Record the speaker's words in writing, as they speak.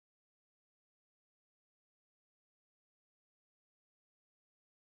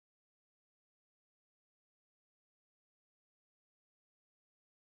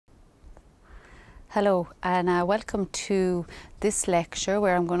Hello and welcome to this lecture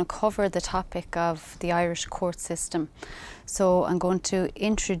where I'm going to cover the topic of the Irish court system. So I'm going to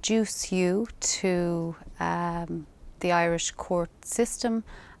introduce you to the Irish court system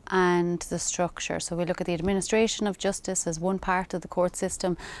and the structure. So we look at the administration of justice as one part of the court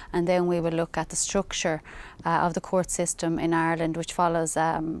system, and then we will look at the structure of the court system in Ireland, which follows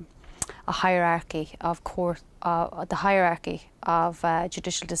a hierarchy of the hierarchy of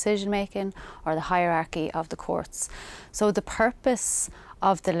judicial decision making, or the hierarchy of the courts. So the purpose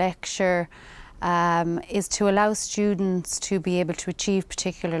of the lecture is to allow students to be able to achieve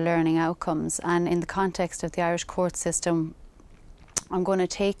particular learning outcomes, and in the context of the Irish court system I'm going to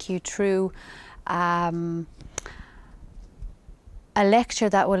take you through a lecture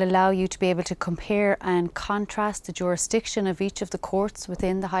that will allow you to be able to compare and contrast the jurisdiction of each of the courts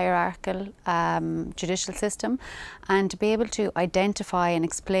within the hierarchical judicial system, and to be able to identify and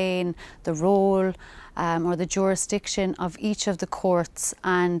explain the role or the jurisdiction of each of the courts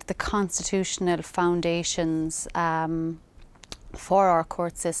and the constitutional foundations for our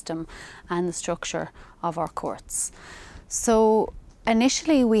court system and the structure of our courts. So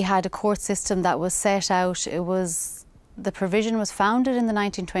initially we had a court system that was set out. The provision was founded in the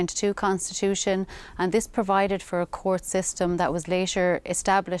 1922 Constitution, and this provided for a court system that was later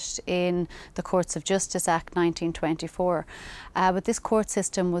established in the Courts of Justice Act 1924. But this court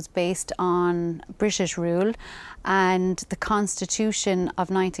system was based on British rule, and the Constitution of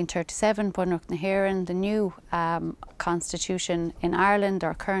 1937, Bunreacht na hÉireann, the new constitution in Ireland,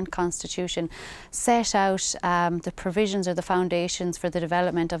 our current constitution, set out the provisions or the foundations for the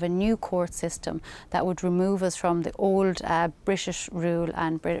development of a new court system that would remove us from the old British rule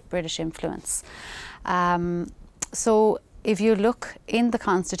and British influence. So if you look in the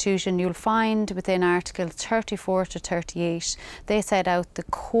Constitution, you'll find within Articles 34 to 38, they set out the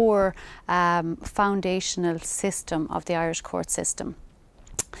core foundational system of the Irish court system.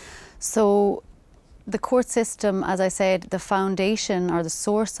 So the court system, as I said, the foundation or the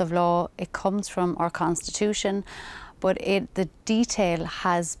source of law, it comes from our Constitution, but the detail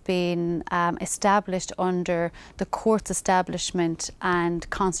has been established under the Courts Establishment and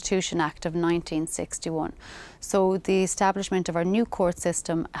Constitution Act of 1961. So the establishment of our new court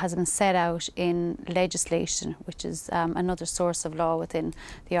system has been set out in legislation, which is another source of law within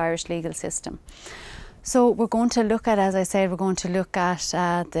the Irish legal system. So we're going to look at, as I said, we're going to look at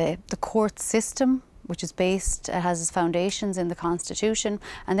the court system, which is based, has its foundations in the Constitution,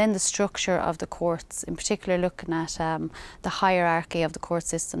 and then the structure of the courts, in particular looking at the hierarchy of the court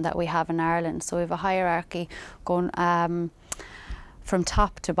system that we have in Ireland. So we have a hierarchy going from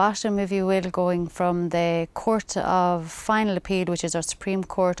top to bottom, if you will, going from the Court of Final Appeal, which is our Supreme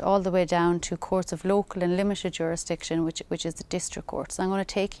Court, all the way down to courts of local and limited jurisdiction, which is the district court. So I'm going to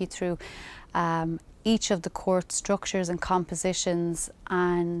take you through each of the court structures and compositions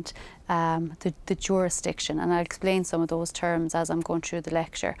and the jurisdiction, and I'll explain some of those terms as I'm going through the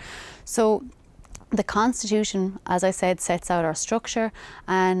lecture. So the Constitution, as I said, sets out our structure,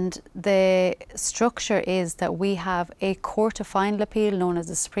 and the structure is that we have a Court of Final Appeal known as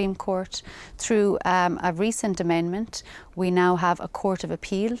the Supreme Court. Through a recent amendment, we now have a Court of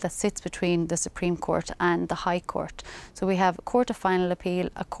Appeal that sits between the Supreme Court and the High Court. So we have a Court of Final Appeal,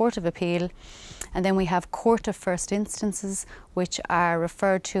 a Court of Appeal, and then we have Court of First Instances, which are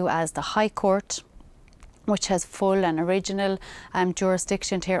referred to as the High Court, which has full and original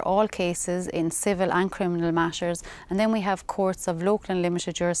jurisdiction to hear all cases in civil and criminal matters. And then we have courts of local and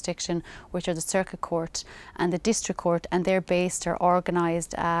limited jurisdiction, which are the Circuit Court and the District Court, and they're based or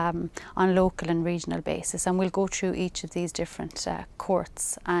organised on local and regional basis. And we'll go through each of these different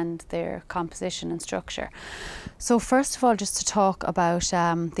courts and their composition and structure. So first of all, just to talk about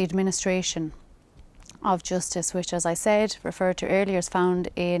the administration of justice, which, as I said, referred to earlier, is found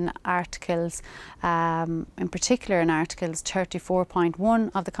in Articles, in particular in Articles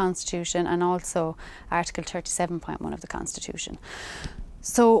 34.1 of the Constitution and also Article 37.1 of the Constitution.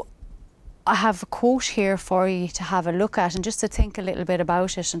 So I have a quote here for you to have a look at, and just to think a little bit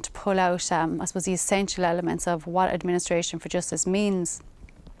about it and to pull out, I suppose, the essential elements of what administration for justice means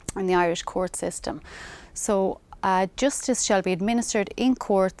in the Irish court system. So justice shall be administered in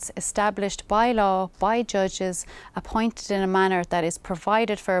courts established by law, by judges, appointed in a manner that is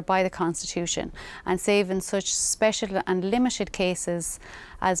provided for by the Constitution, and save in such special and limited cases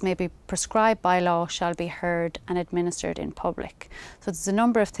as may be prescribed by law, shall be heard and administered in public. So there's a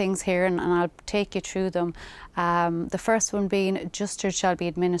number of things here, and I'll take you through them. The first one being justice shall be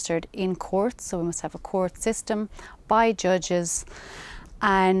administered in courts, so we must have a court system by judges,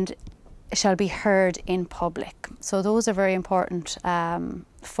 and shall be heard in public. So those are very important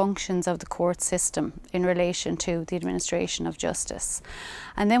functions of the court system in relation to the administration of justice.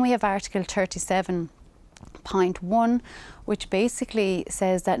 And then we have Article 37.1, which basically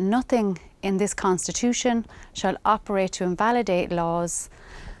says that nothing in this constitution shall operate to invalidate laws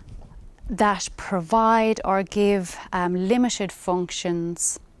that provide or give limited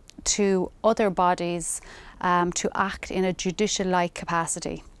functions to other bodies to act in a judicial-like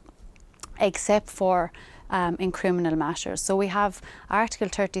capacity, except for in criminal matters. So we have Article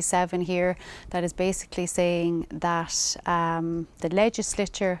 37 here that is basically saying that the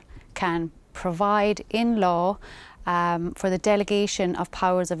legislature can provide in law for the delegation of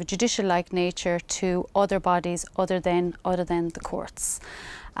powers of a judicial-like nature to other bodies other than the courts.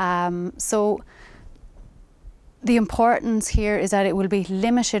 So the importance here is that it will be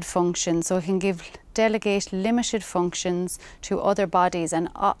limited functions, so it can delegate limited functions to other bodies,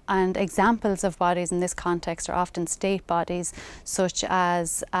 and examples of bodies in this context are often state bodies such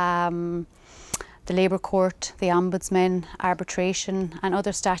as the Labour Court, the Ombudsman, arbitration, and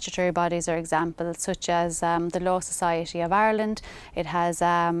other statutory bodies are examples such as the Law Society of Ireland. It has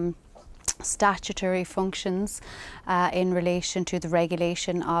statutory functions in relation to the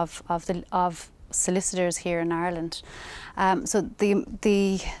regulation of solicitors here in Ireland. So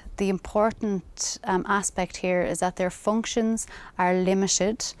the important aspect here is that their functions are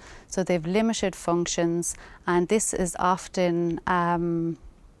limited. So they've limited functions, and this is often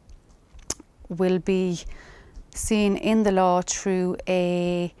will be seen in the law through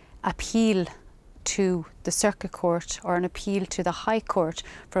a appeal to the Circuit Court or an appeal to the High Court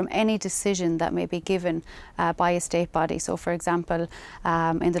from any decision that may be given by a state body. So for example,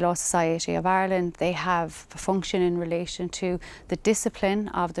 in the Law Society of Ireland, they have a function in relation to the discipline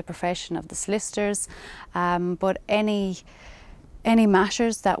of the profession of the solicitors, but any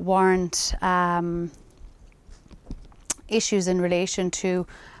matters that warrant issues in relation to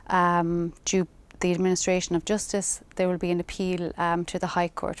the administration of justice, there will be an appeal to the High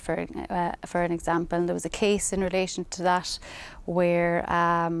Court, for an example. And there was a case in relation to that where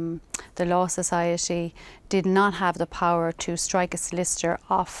the Law Society did not have the power to strike a solicitor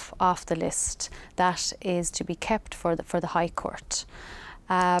off the list. That is to be kept for the High Court.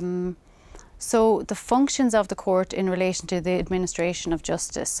 So the functions of the court in relation to the administration of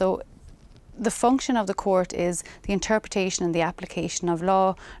justice. So the function of the court is the interpretation and the application of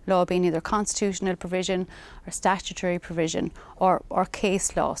law being either constitutional provision or statutory provision or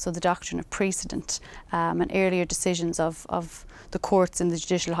case law, so the doctrine of precedent and earlier decisions of the courts in the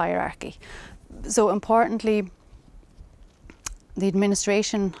judicial hierarchy. So importantly, the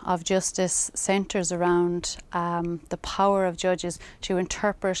administration of justice centres around the power of judges to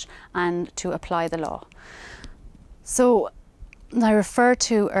interpret and to apply the law. So I referred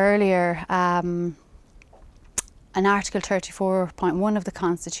to earlier an Article 34.1 of the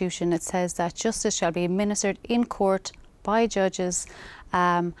Constitution. It says that justice shall be administered in court by judges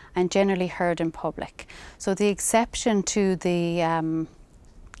and generally heard in public. So the exception to the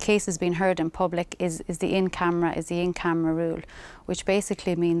cases being heard in public is the in-camera rule, which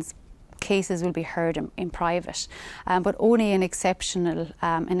basically means cases will be heard in private, but only in exceptional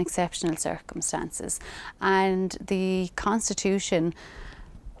circumstances. And the Constitution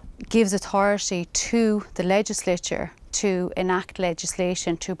gives authority to the legislature to enact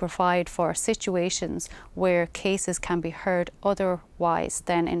legislation to provide for situations where cases can be heard otherwise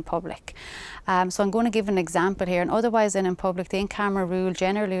than in public. So I'm going to give an example here. And otherwise than in public, the in-camera rule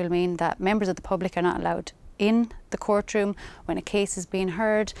generally will mean that members of the public are not allowed in the courtroom when a case is being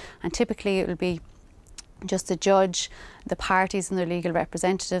heard, and typically it will be just the judge, the parties and their legal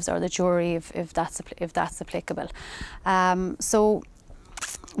representatives, or the jury if that's applicable. So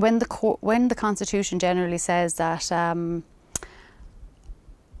when the Constitution generally says that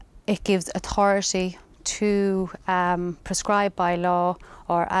it gives authority to prescribe by law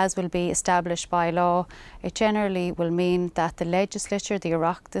or as will be established by law, it generally will mean that the legislature, the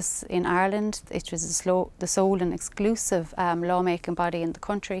Oireachtas in Ireland, which is the sole and exclusive lawmaking body in the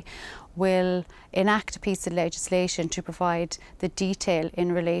country, will enact a piece of legislation to provide the detail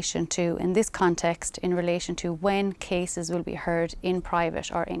in relation to, in this context, in relation to when cases will be heard in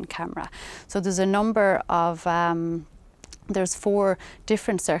private or in camera. So there's a number of there's 4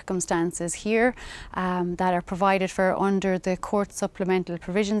 different circumstances here that are provided for under the Court Supplemental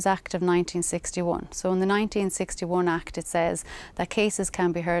Provisions Act of 1961. So in the 1961 Act it says that cases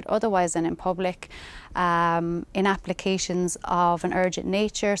can be heard otherwise than in public in applications of an urgent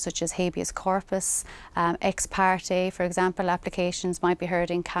nature, such as habeas corpus, ex parte, for example, applications might be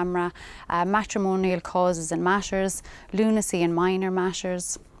heard in camera, matrimonial causes and matters, lunacy and minor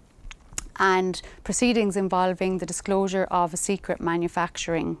matters, and proceedings involving the disclosure of a secret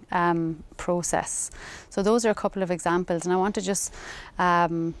manufacturing process. So those are a couple of examples, and I want to just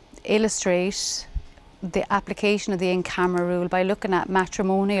illustrate the application of the in-camera rule by looking at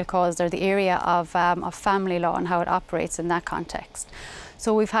matrimonial causes, or the area of family law and how it operates in that context.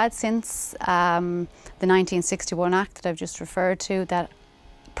 So we've had since the 1961 Act that I've just referred to, that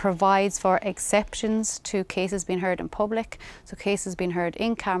provides for exceptions to cases being heard in public, so cases being heard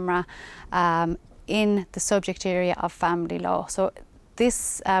in camera in the subject area of family law. So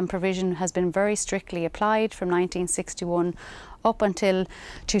this provision has been very strictly applied from 1961 up until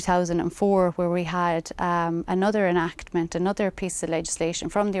 2004, where we had another enactment, another piece of legislation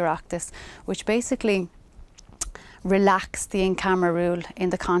from the Oireachtas, which basically relaxed the in-camera rule in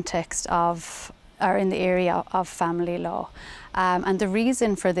the context of, or in the area of family law. And the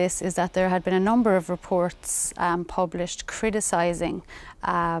reason for this is that there had been a number of reports published criticising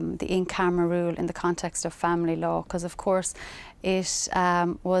the in-camera rule in the context of family law, because of course it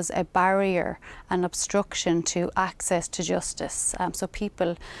was a barrier, an obstruction to access to justice. So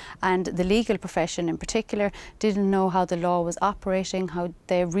people, and the legal profession in particular, didn't know how the law was operating, how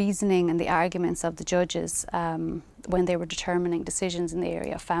the reasoning and the arguments of the judges when they were determining decisions in the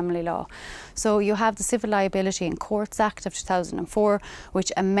area of family law. So you have the Civil Liability in Courts Act of 2004,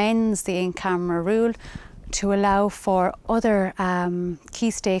 which amends the in-camera rule to allow for other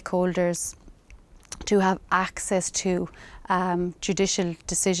key stakeholders to have access to judicial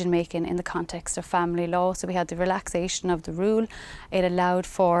decision making in the context of family law. So we had the relaxation of the rule. It allowed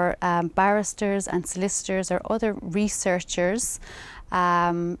for barristers and solicitors or other researchers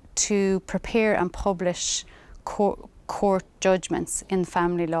to prepare and publish court judgments in the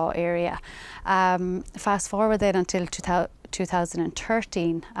family law area. Fast forward then until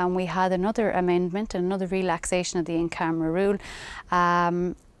 2013, and we had another amendment, another relaxation of the in-camera rule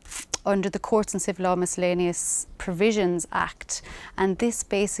under the Courts and Civil Law Miscellaneous Provisions Act, and this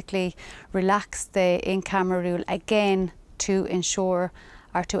basically relaxed the in-camera rule again to ensure,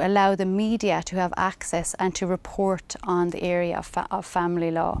 or to allow the media to have access and to report on the area of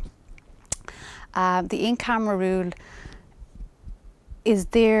family law. The in-camera rule is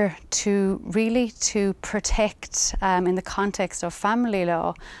there to really to protect in the context of family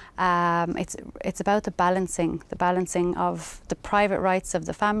law. It's about the balancing of the private rights of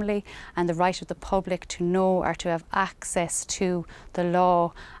the family and the right of the public to know or to have access to the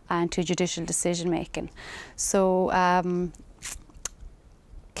law and to judicial decision making. So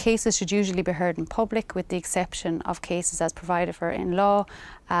cases should usually be heard in public, with the exception of cases as provided for in law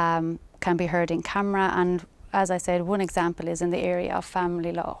can be heard in camera, and as I said, one example is in the area of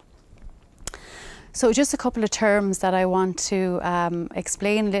family law. So just a couple of terms that I want to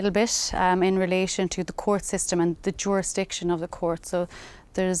explain a little bit in relation to the court system and the jurisdiction of the court. So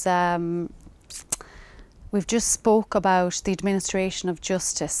there's we've just spoke about the administration of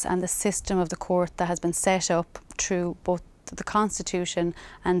justice and the system of the court that has been set up through both the Constitution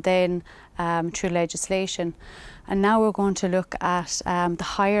and then through legislation. And now we're going to look at the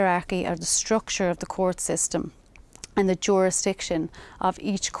hierarchy or the structure of the court system and the jurisdiction of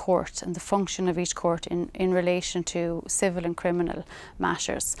each court and the function of each court in relation to civil and criminal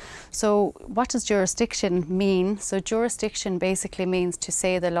matters. So what does jurisdiction mean? So jurisdiction basically means to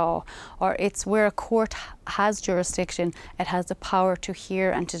say the law, or it's where a court has jurisdiction, it has the power to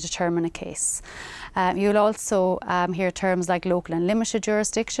hear and to determine a case. You'll also hear terms like local and limited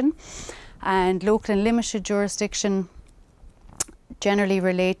jurisdiction, and local and limited jurisdiction generally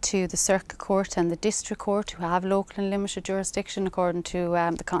relate to the circuit court and the district court, who have local and limited jurisdiction according to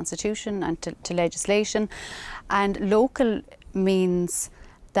the Constitution and to legislation. And local means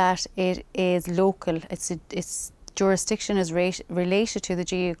that it is local. Its jurisdiction is related to the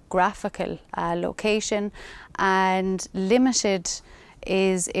geographical location, and limited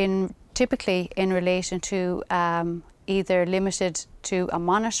is typically in relation to either limited to a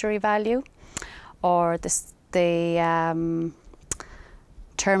monetary value, or the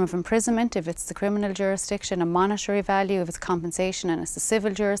term of imprisonment if it's the criminal jurisdiction, a monetary value if it's compensation and it's the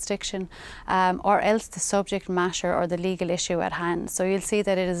civil jurisdiction, or else the subject matter or the legal issue at hand. So you'll see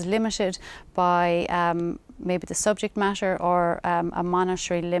that it is limited by maybe the subject matter, or a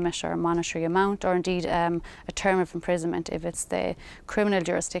monetary limit or a monetary amount, or indeed a term of imprisonment if it's the criminal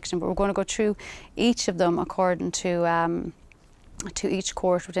jurisdiction. But we're going to go through each of them according to each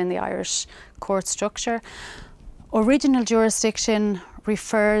court within the Irish court structure. Original jurisdiction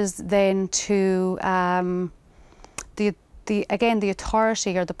refers then to the again, the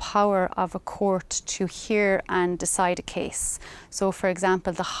authority or the power of a court to hear and decide a case. So, for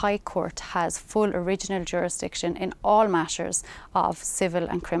example, the High Court has full original jurisdiction in all matters of civil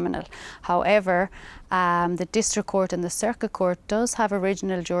and criminal. However, the District Court and the Circuit Court does have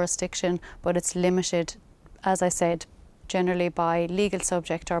original jurisdiction, but it's limited, as I said, generally by legal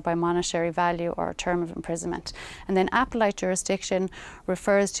subject or by monetary value or term of imprisonment. And then appellate jurisdiction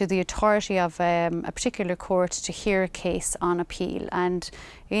refers to the authority of a particular court to hear a case on appeal. And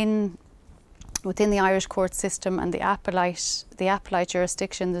within the Irish court system and the appellate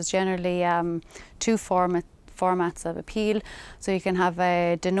jurisdiction, there's generally two formats of appeal. So you can have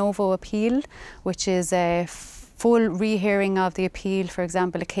a de novo appeal, which is a full rehearing of the appeal. For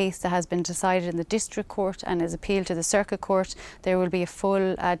example, a case that has been decided in the District Court and is appealed to the Circuit Court, there will be a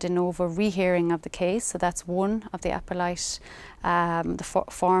full de novo rehearing of the case. So that's one of the appellate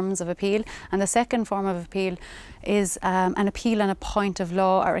forms of appeal. And the second form of appeal is an appeal on a point of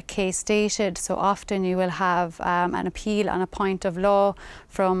law or a case dated. So often you will have an appeal on a point of law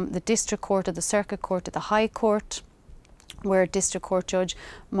from the District Court or the Circuit Court to the High Court, where a District Court judge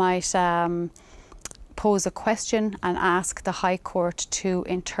might pose a question and ask the High Court to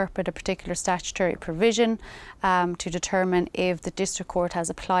interpret a particular statutory provision to determine if the District Court has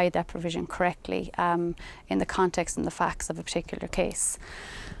applied that provision correctly in the context and the facts of a particular case.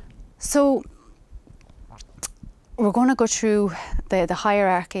 So we're going to go through the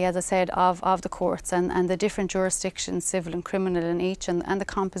hierarchy, as I said, of the courts and the different jurisdictions, civil and criminal in each, and the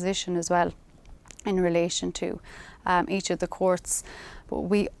composition as well in relation to each of the courts. But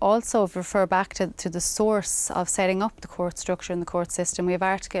we also refer back to the source of setting up the court structure and the court system. We have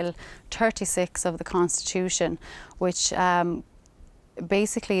Article 36 of the Constitution, which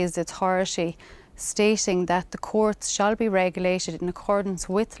basically is the authority stating that the courts shall be regulated in accordance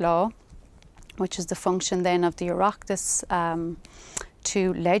with law, which is the function then of the Oireachtas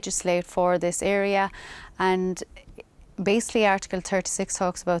to legislate for this area. And basically, Article 36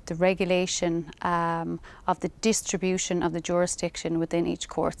 talks about the regulation of the distribution of the jurisdiction within each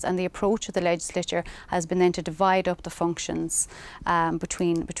courts, and the approach of the legislature has been then to divide up the functions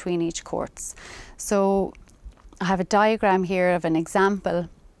between each courts. So I have a diagram here of an example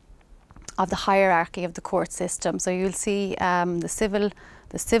of the hierarchy of the court system. So you'll see the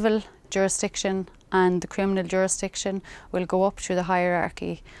civil jurisdiction and the criminal jurisdiction will go up through the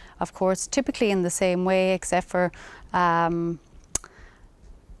hierarchy of courts, typically in the same way, except for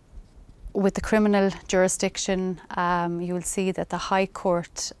with the criminal jurisdiction, you will see that the High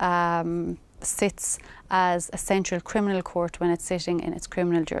Court sits as a central criminal court when it's sitting in its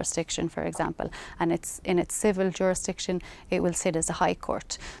criminal jurisdiction, for example, and in its civil jurisdiction it will sit as a High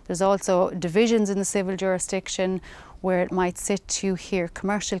Court. There's also divisions in the civil jurisdiction where it might sit to hear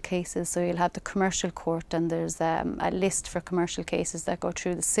commercial cases, so you'll have the commercial court, and there's a list for commercial cases that go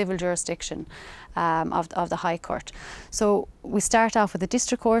through the civil jurisdiction of the High Court. So we start off with the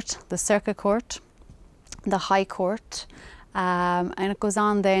District Court, the Circuit Court, the High Court, and it goes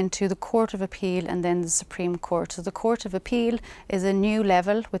on then to the Court of Appeal and then the Supreme Court. So the Court of Appeal is a new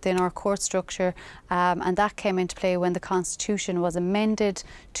level within our court structure, and that came into play when the Constitution was amended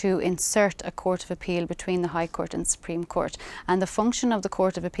to insert a Court of Appeal between the High Court and Supreme Court. And the function of the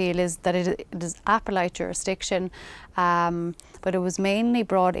Court of Appeal is that it is appellate jurisdiction, but it was mainly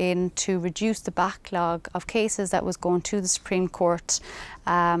brought in to reduce the backlog of cases that was going to the Supreme Court.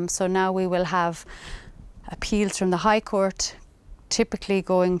 So now we will have appeals from the High Court typically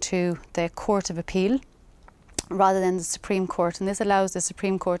going to the Court of Appeal rather than the Supreme Court, and this allows the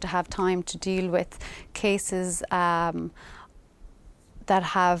Supreme Court to have time to deal with cases that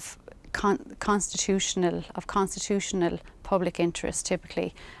have constitutional public interest,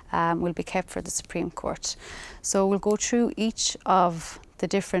 typically will be kept for the Supreme Court. So we'll go through each of the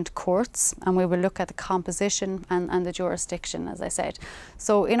different courts and we will look at the composition and the jurisdiction, as I said.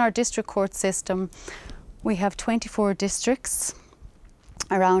 So in our district court system, we have 24 districts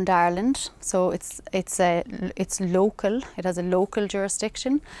around Ireland, so it's local. It has a local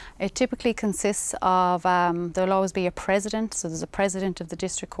jurisdiction. It typically consists of there'll always be a president, so there's a president of the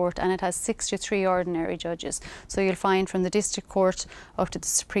district court, and it has 63 ordinary judges. So you'll find from the district court up to the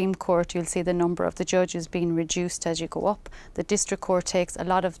Supreme Court, you'll see the number of the judges being reduced as you go up. The district court takes a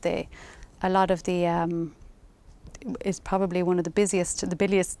lot of the is probably one of the busiest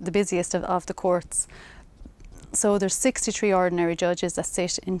of the courts. So there's 63 ordinary judges that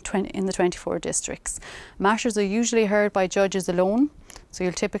sit in the 24 districts. Matters are usually heard by judges alone, so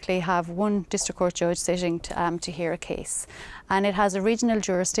you'll typically have one district court judge sitting to hear a case. And it has a regional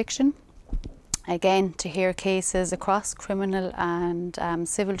jurisdiction, again to hear cases across criminal and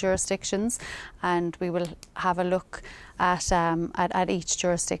civil jurisdictions, and we will have a look at each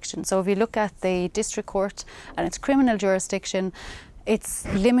jurisdiction. So if you look at the district court and its criminal jurisdiction, it's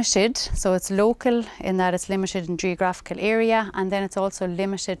limited, so it's local in that it's limited in geographical area, and then it's also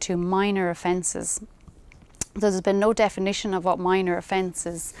limited to minor offences. So there's been no definition of what minor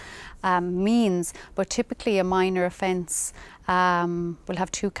offences means, but typically a minor offence will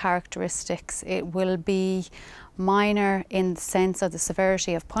have two characteristics. It will be minor in the sense of the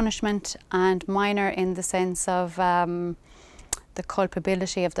severity of punishment, and minor in the sense of the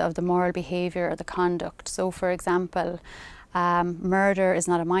culpability of the moral behaviour or the conduct. So for example, murder is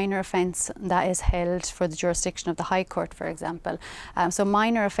not a minor offence, that is held for the jurisdiction of the High Court, for example. So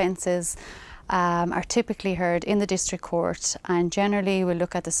minor offences are typically heard in the district court, and generally we'll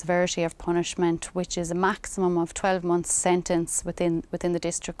look at the severity of punishment, which is a maximum of 12 months sentence within the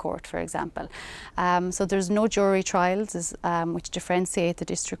district court, for example. So there's no jury trials which differentiate the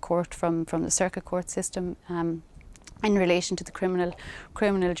district court from the circuit court system in relation to the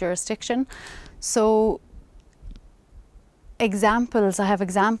criminal jurisdiction. So examples, I have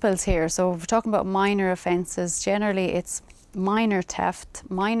examples here. So if we're talking about minor offences, generally it's minor theft,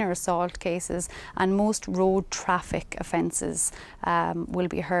 minor assault cases, and most road traffic offences will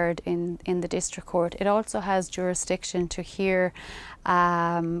be heard in the district court. It also has jurisdiction to hear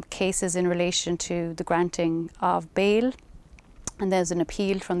cases in relation to the granting of bail, and there's an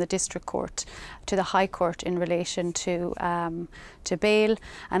appeal from the district court to the High Court in relation to bail.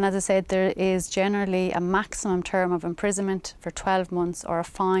 And as I said, there is generally a maximum term of imprisonment for 12 months or a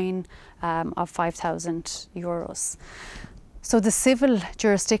fine of 5,000 euros. So the civil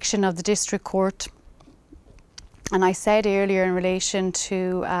jurisdiction of the district court, and I said earlier in relation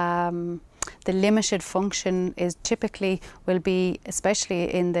to the limited function, is typically will be,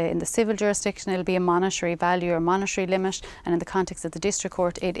 especially in the civil jurisdiction, it'll be a monetary value or monetary limit, and in the context of the district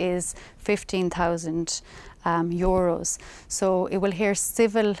court it is 15,000 euros. So it will hear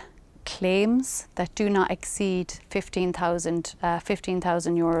civil claims that do not exceed 15,000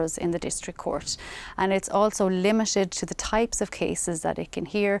 euros in the district court, and it's also limited to the types of cases that it can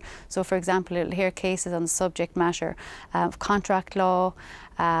hear. So for example, it'll hear cases on the subject matter of contract law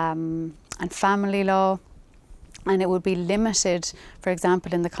and family law, and it would be limited, for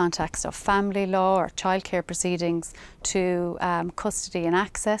example, in the context of family law or childcare proceedings, to custody and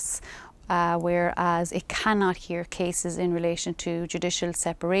access, whereas it cannot hear cases in relation to judicial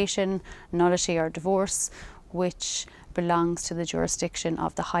separation, nullity or divorce, which belongs to the jurisdiction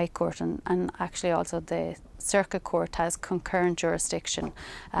of the High Court, and actually also the Circuit Court has concurrent jurisdiction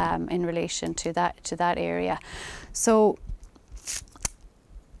in relation to that area. So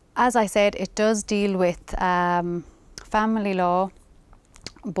as I said, it does deal with family law,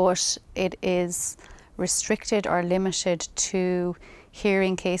 but it is restricted or limited to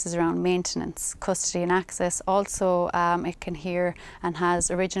hearing cases around maintenance, custody and access. Also it can hear and has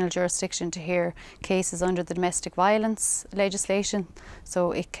original jurisdiction to hear cases under the domestic violence legislation.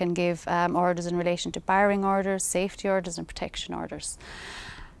 So it can give orders in relation to barring orders, safety orders and protection orders.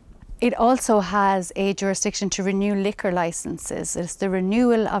 It also has a jurisdiction to renew liquor licences. It's the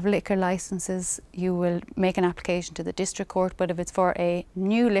renewal of liquor licences. You will make an application to the district court, but if it's for a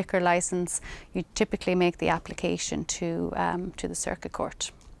new liquor licence, you typically make the application to the circuit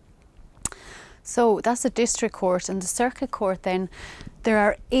court. So that's the district court. And the circuit court then, there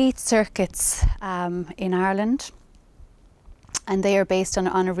are 8 circuits in Ireland, and they are based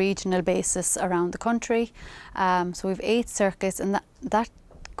on a regional basis around the country. So we have 8 circuits, and that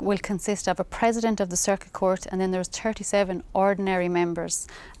will consist of a president of the circuit court, and then there's 37 ordinary members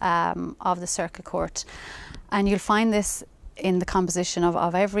of the circuit court. And you'll find this in the composition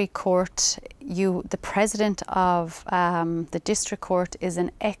of every court. The president of the district court is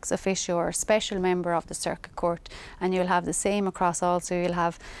an ex officio or special member of the circuit court, and you'll have the same across all. So you'll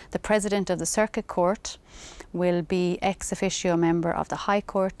have the president of the circuit court will be ex officio member of the High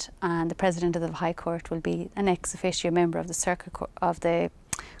Court, and the president of the High Court will be an ex officio member of the circuit of the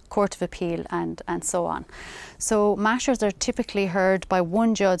Court of Appeal, and so on. So matters are typically heard by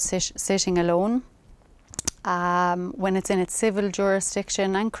one judge sitting alone. When it's in its civil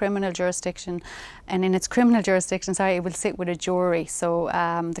jurisdiction and criminal jurisdiction, and in its criminal jurisdiction, sorry, it will sit with a jury. So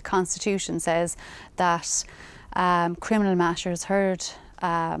the Constitution says that criminal matters heard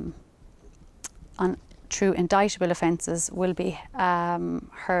through indictable offences will be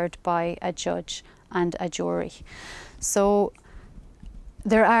heard by a judge and a jury. So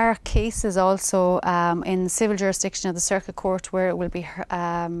there are cases also in the civil jurisdiction of the circuit court where it will be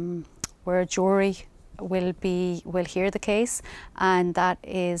where a jury will hear the case, and that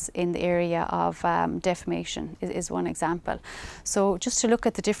is in the area of defamation is one example. So just to look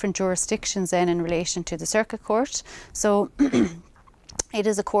at the different jurisdictions then in relation to the Circuit Court. So it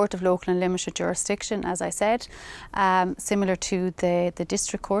is a court of local and limited jurisdiction, as I said, similar to the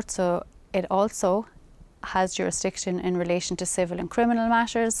District Court. So it also has jurisdiction in relation to civil and criminal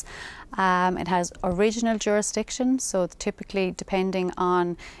matters. It has original jurisdiction, so typically depending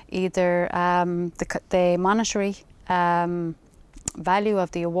on either the monetary value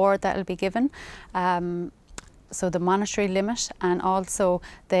of the award that will be given, so the monetary limit, and also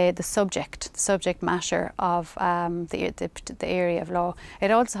the subject matter of the area of law.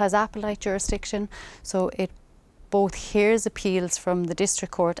 It also has appellate jurisdiction, so it both hears appeals from the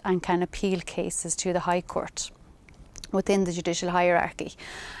District Court and can appeal cases to the High Court within the judicial hierarchy.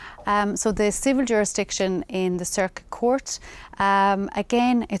 So the civil jurisdiction in the Circuit Court,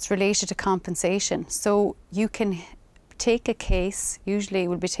 again, it's related to compensation. So you can take a case, usually it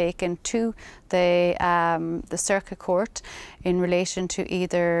will be taken to the Circuit Court in relation to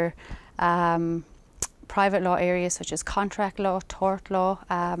either private law areas such as contract law, tort law,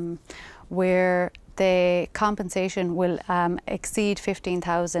 where the compensation will exceed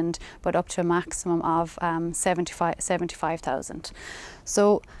 15,000, but up to a maximum of 75,000.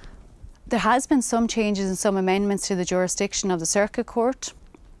 So there has been some changes and some amendments to the jurisdiction of the Circuit Court.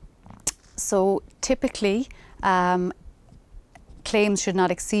 So typically, claims should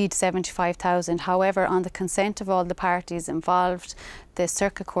not exceed 75,000. However, on the consent of all the parties involved, the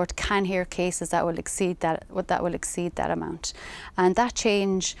Circuit Court can hear cases that will exceed that amount. And that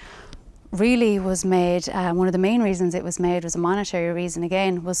change really was made, one of the main reasons it was made was a monetary reason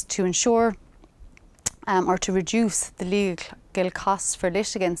again, was to ensure or to reduce the legal costs for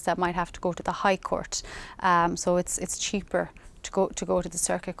litigants that might have to go to the High Court. So it's cheaper to go to the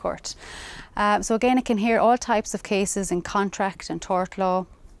Circuit Court. So again, it can hear all types of cases in contract and tort law.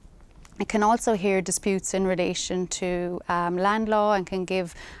 It can also hear disputes in relation to land law, and can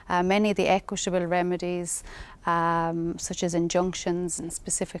give many of the equitable remedies, such as injunctions and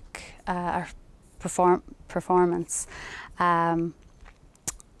specific performance,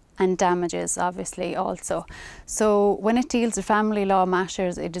 and damages, obviously, also. So when it deals with family law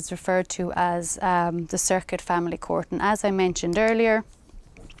matters, it is referred to as the Circuit Family Court. And as I mentioned earlier,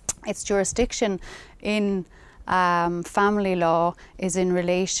 its jurisdiction in family law is in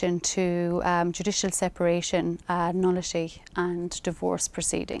relation to judicial separation, nullity and divorce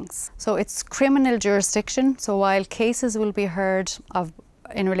proceedings. So it's criminal jurisdiction. So while cases will be heard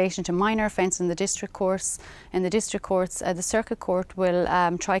in relation to minor offence in the district courts, the Circuit Court will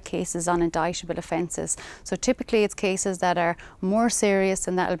try cases on indictable offences. So typically it's cases that are more serious,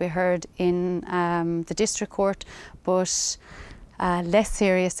 and that will be heard in the District Court, but less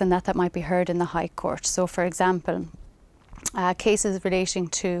serious than that might be heard in the High Court. So for example, cases relating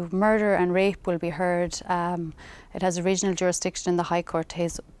to murder and rape will be heard. It has original jurisdiction in the High Court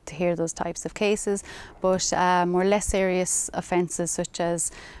to hear those types of cases, but more less serious offences such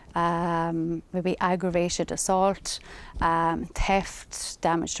as maybe aggravated assault, theft,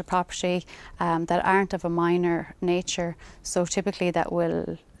 damage to property, that aren't of a minor nature. So typically that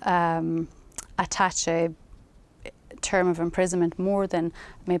will attach a term of imprisonment more than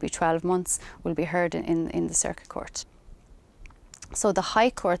maybe 12 months will be heard in the Circuit Court. So the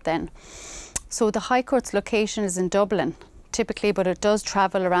High Court then. So the High Court's location is in Dublin typically, but it does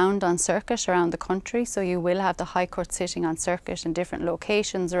travel around on circuit around the country. So you will have the High Court sitting on circuit in different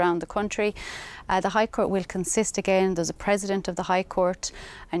locations around the country. The High Court will consist again, there's a President of the High Court,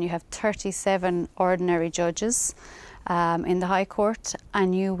 and you have 37 ordinary judges in the High Court,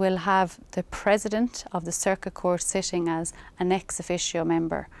 and you will have the President of the Circuit Court sitting as an ex officio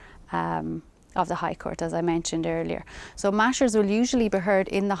member of the High Court, as I mentioned earlier. So matters will usually be heard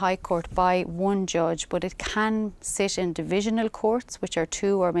in the High Court by one judge, but it can sit in divisional courts, which are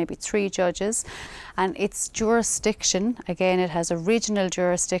 2 or maybe 3 judges. And its jurisdiction, again, it has original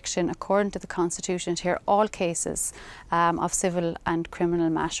jurisdiction according to the Constitution to hear all cases of civil and criminal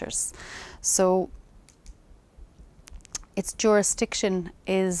matters. So its jurisdiction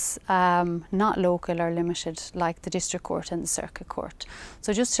is not local or limited like the District Court and the Circuit Court.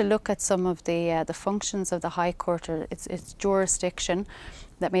 So just to look at some of the functions of the High Court, or its jurisdiction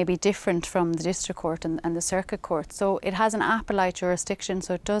that may be different from the District Court and the Circuit Court. So it has an appellate jurisdiction,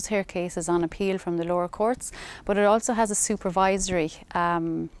 so it does hear cases on appeal from the lower courts, but it also has a supervisory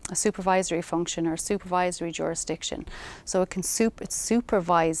function or supervisory jurisdiction. So it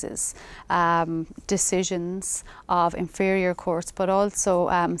supervises decisions of inferior courts, but also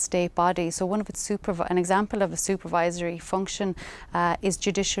state bodies. So one of its an example of a supervisory function is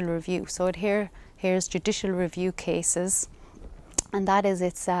judicial review. So it here's judicial review cases, and that is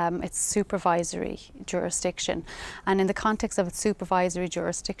its supervisory jurisdiction. And in the context of its supervisory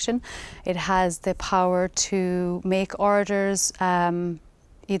jurisdiction, it has the power to make orders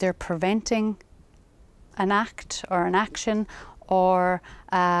either preventing an act or an action, or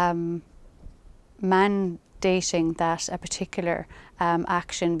mandating that a particular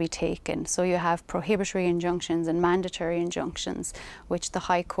action be taken. So you have prohibitory injunctions and mandatory injunctions, which the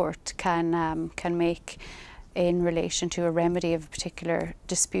High Court can make in relation to a remedy of a particular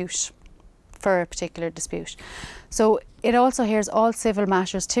dispute, for a particular dispute. So it also hears all civil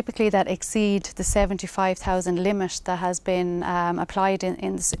matters typically that exceed the 75,000 limit that has been applied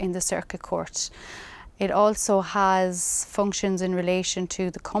in the Circuit Court. It also has functions in relation to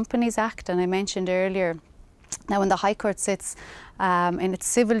the Companies Act, and I mentioned earlier, now when the High Court sits in its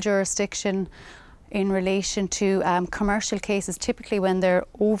civil jurisdiction in relation to commercial cases, typically when they're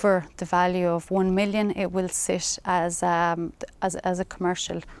over the value of 1 million, it will sit as a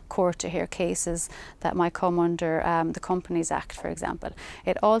commercial court to hear cases that might come under the Companies Act, for example.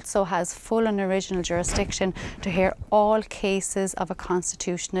 It also has full and original jurisdiction to hear all cases of a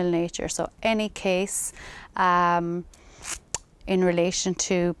constitutional nature. So any case in relation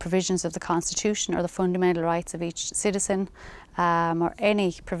to provisions of the Constitution or the fundamental rights of each citizen, or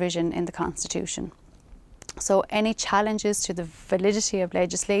any provision in the Constitution. So any challenges to the validity of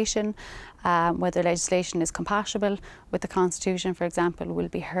legislation, whether legislation is compatible with the Constitution, for example, will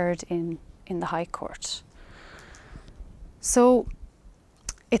be heard in the High Court. So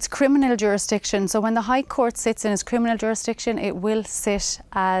it's criminal jurisdiction. So when the High Court sits in its criminal jurisdiction, it will sit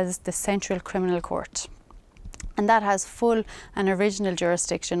as the central criminal court. And that has full and original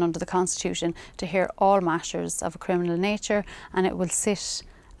jurisdiction under the Constitution to hear all matters of a criminal nature, and it will sit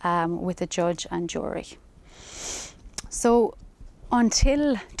with a judge and jury. So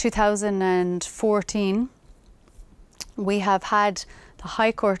until 2014, we have had the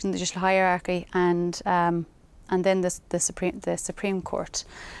High Court in the judicial hierarchy, and then the Supreme Court.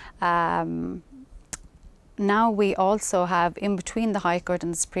 Now we also have, in between the High Court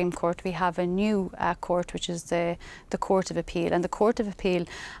and the Supreme Court, we have a new court, which is the Court of Appeal. And the Court of Appeal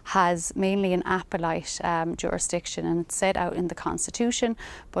has mainly an appellate jurisdiction, and it's set out in the Constitution,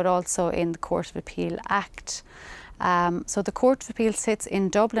 but also in the Court of Appeal Act. So the Court of Appeal sits in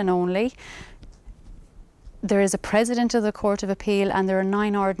Dublin only. There is a president of the Court of Appeal, and there are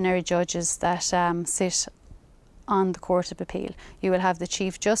 9 ordinary judges that sit on the Court of Appeal. You will have the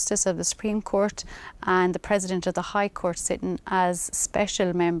Chief Justice of the Supreme Court and the President of the High Court sitting as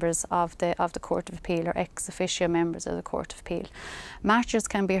special members of the Court of Appeal, or ex officio members of the Court of Appeal. Matters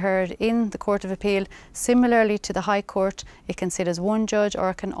can be heard in the Court of Appeal. Similarly to the High Court, it can sit as 1 judge,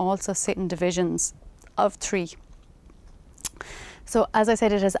 or it can also sit in divisions of 3. So as I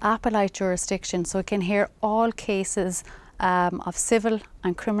said, it has appellate jurisdiction, so it can hear all cases of civil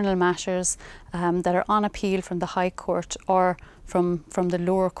and criminal matters that are on appeal from the High Court or from the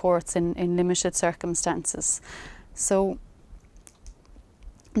lower courts in limited circumstances. So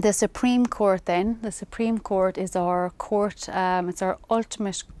the Supreme Court then, the Supreme Court is our court, it's our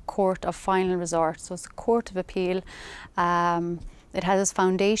ultimate court of final resort. So it's a Court of Appeal. It has its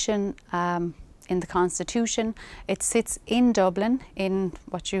foundation in the Constitution. It sits in Dublin in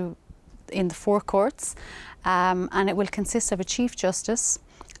the 4 courts. And it will consist of a Chief Justice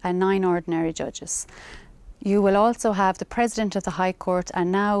and 9 ordinary judges. You will also have the President of the High Court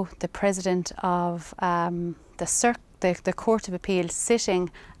and now the President of the Court of Appeal sitting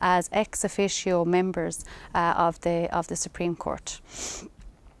as ex officio members of the Supreme Court.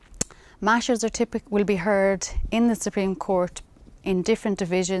 Matters will be heard in the Supreme Court in different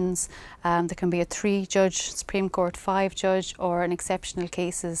divisions. There can be a 3-judge Supreme Court, 5-judge, or in exceptional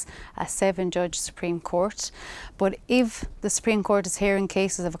cases a 7-judge Supreme Court. But if the Supreme Court is hearing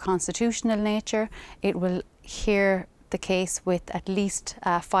cases of a constitutional nature, it will hear the case with at least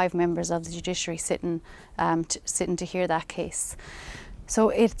 5 members of the judiciary sitting to hear that case. So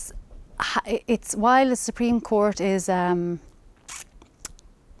it's while the Supreme Court is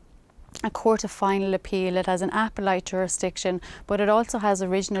a court of final appeal, it has an appellate jurisdiction, but it also has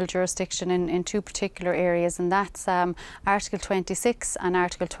original jurisdiction in 2 particular areas, and that's Article 26 and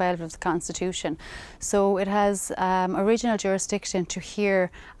Article 12 of the Constitution. So it has original jurisdiction to hear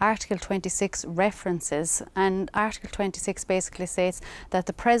Article 26 references, and Article 26 basically states that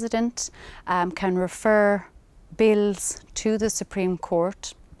the President can refer bills to the Supreme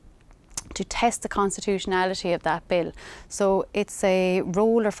Court to test the constitutionality of that bill. So it's a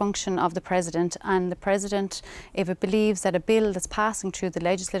role or function of the President, and the President, if it believes that a bill that's passing through the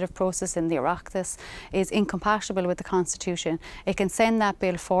legislative process in the Oireachtas is incompatible with the Constitution, it can send that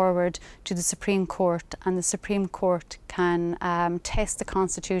bill forward to the Supreme Court, and the Supreme Court can test the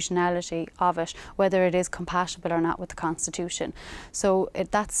constitutionality of it, whether it is compatible or not with the Constitution. So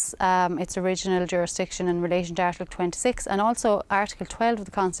that's its original jurisdiction in relation to Article 26, and also Article 12 of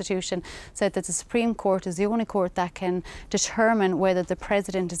the Constitution said that the Supreme Court is the only court that can determine whether the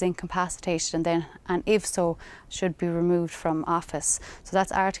President is incapacitated and if so, should be removed from office. So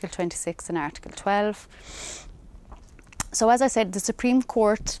that's Article 26 and Article 12. So as I said, the Supreme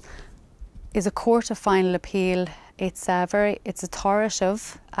Court is a court of final appeal. It's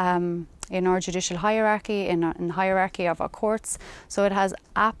authoritative in our judicial hierarchy, in the hierarchy of our courts. So it has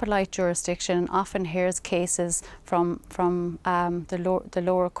appellate jurisdiction and often hears cases from the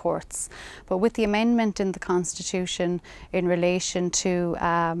lower courts. But with the amendment in the Constitution in relation to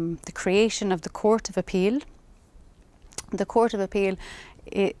the creation of the Court of Appeal, the Court of Appeal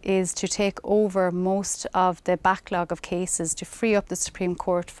is to take over most of the backlog of cases, to free up the Supreme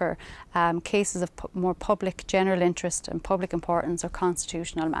Court for cases of more public general interest and public importance or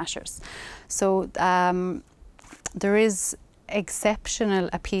constitutional matters. So there is exceptional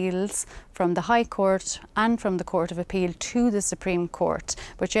appeals from the High Court and from the Court of Appeal to the Supreme Court,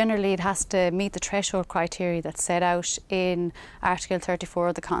 but generally it has to meet the threshold criteria that's set out in Article 34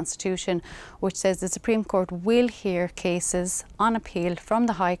 of the Constitution, which says the Supreme Court will hear cases on appeal from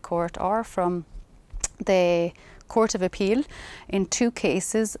the High Court or from the Court of Appeal in 2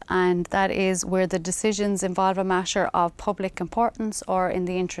 cases, and that is where the decisions involve a matter of public importance or in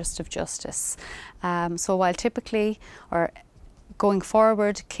the interest of justice. So while typically, or going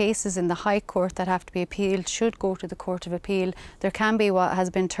forward, cases in the High Court that have to be appealed should go to the Court of Appeal, there can be what has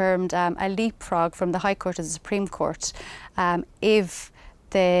been termed a leapfrog from the High Court to the Supreme Court if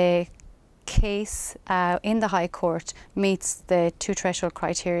the case in the High Court meets the 2 threshold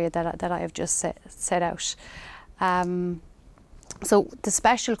criteria that I have just set out. So the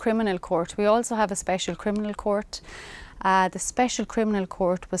Special Criminal Court, we also have a Special Criminal Court. The Special Criminal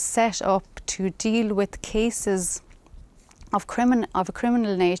Court was set up to deal with cases of a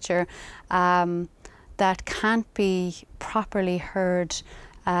criminal nature that can't be properly heard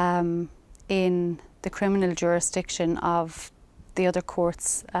in the criminal jurisdiction of the other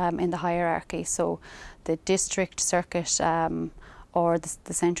courts in the hierarchy. So the district, circuit, or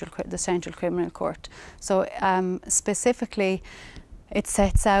the Central Criminal Court. So specifically, it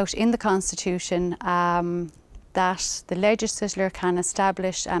sets out in the Constitution that the legislature can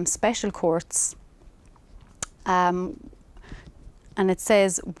establish special courts, and it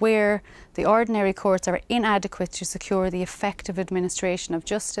says where the ordinary courts are inadequate to secure the effective administration of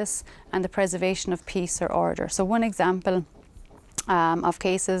justice and the preservation of peace or order. So one example of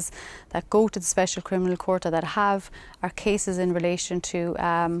cases that go to the Special Criminal Court or that are cases in relation to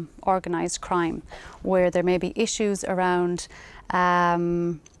organised crime, where there may be issues around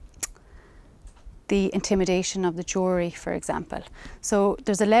the intimidation of the jury, for example. So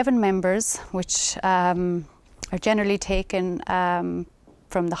there's 11 members, which are generally taken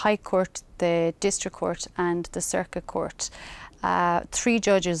from the High Court, the District Court and the Circuit Court. 3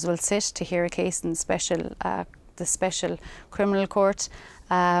 judges will sit to hear a case in the Special Criminal Court.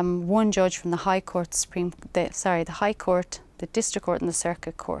 1 judge from the High Court, the High Court, the District Court and the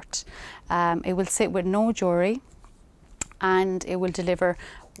Circuit Court. It will sit with no jury and it will deliver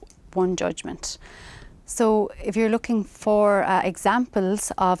 1 judgment. So if you're looking for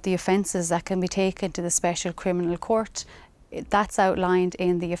examples of the offences that can be taken to the Special Criminal Court, that's outlined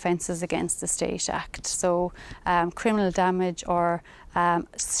in the Offences Against the State Act. So criminal damage or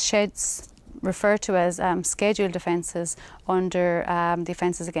sheds referred to as scheduled offences under the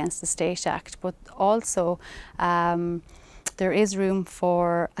Offences Against the State Act, but also there is room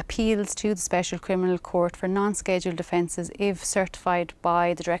for appeals to the Special Criminal Court for non-scheduled offences if certified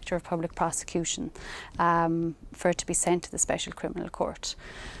by the Director of Public Prosecution for it to be sent to the Special Criminal Court.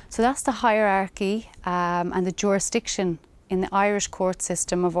 So that's the hierarchy and the jurisdiction in the Irish court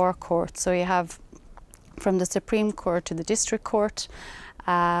system of our court. So you have from the Supreme Court to the District Court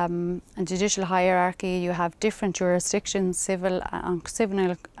and judicial hierarchy, you have different jurisdictions, civil and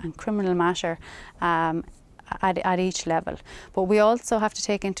criminal matter at each level. But we also have to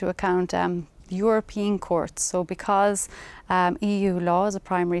take into account European courts. So because EU law is a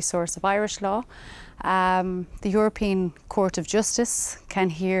primary source of Irish law, the European Court of Justice can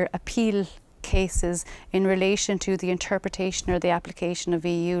hear appeal cases in relation to the interpretation or the application of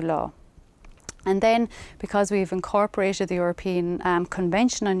EU law. And then, because we've incorporated the European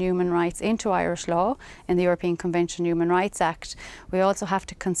Convention on Human Rights into Irish law in the European Convention on Human Rights Act, we also have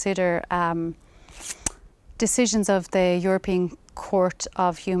to consider decisions of the European Court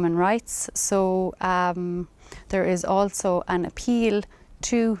of Human Rights. So there is also an appeal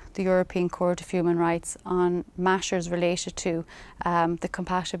to the European Court of Human Rights on matters related to the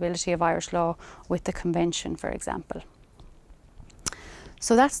compatibility of Irish law with the Convention, for example.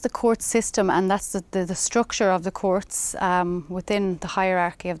 So that's the court system, and that's the structure of the courts within the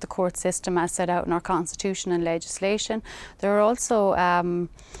hierarchy of the court system as set out in our constitution and legislation. There are also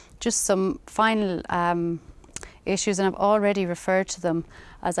just some final issues, and I've already referred to them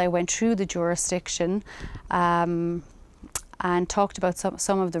as I went through the jurisdiction and talked about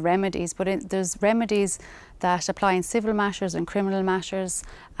some of the remedies, but there's remedies that apply in civil matters and criminal matters.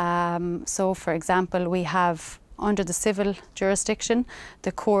 So for example, we have under the civil jurisdiction,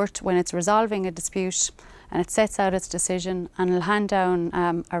 the court, when it's resolving a dispute and it sets out its decision and will hand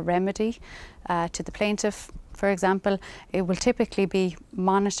down a remedy to the plaintiff, for example, it will typically be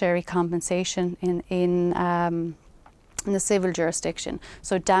monetary compensation in the civil jurisdiction.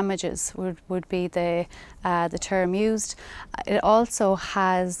 So damages would be the term used. It also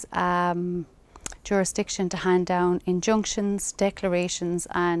has jurisdiction to hand down injunctions, declarations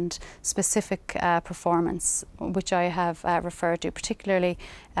and specific performance, which I have referred to particularly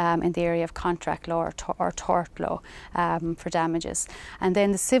in the area of contract law or tort law for damages. And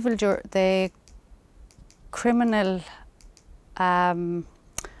then the criminal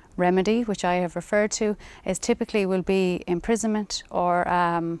remedy, which I have referred to, is typically will be imprisonment or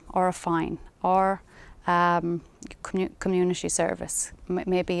a fine or community service,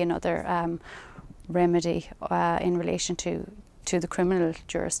 maybe another remedy in relation to the criminal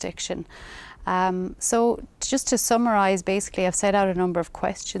jurisdiction. So just to summarise, basically I've set out a number of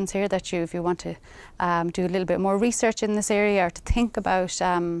questions here that if you want to do a little bit more research in this area or to think about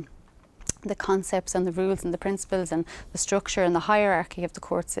the concepts and the rules and the principles and the structure and the hierarchy of the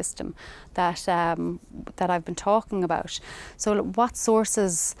court system that I've been talking about. So what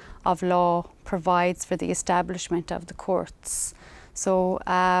sources of law provides for the establishment of the courts? So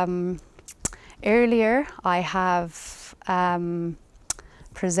earlier I have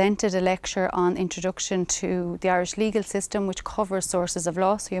presented a lecture on Introduction to the Irish Legal System, which covers sources of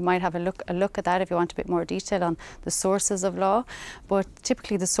law, so you might have a look at that if you want a bit more detail on the sources of law. But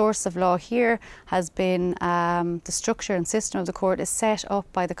typically the source of law here has been the structure and system of the court is set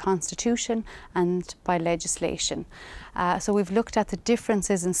up by the Constitution and by legislation. So we've looked at the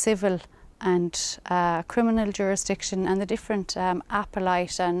differences in civil and criminal jurisdiction and the different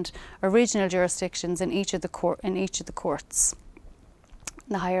appellate and original jurisdictions in each of the courts,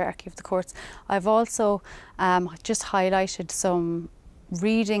 the hierarchy of the courts. I've also just highlighted some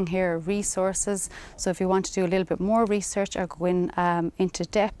reading here, resources. So if you want to do a little bit more research or go in into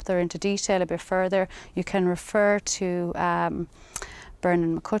depth or into detail a bit further, you can refer to Byrne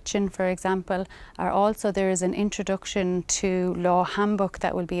and McCutcheon, for example. Or also there is an Introduction to Law handbook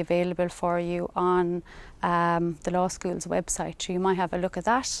that will be available for you on the law school's website. So you might have a look at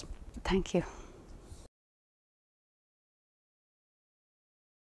that. Thank you.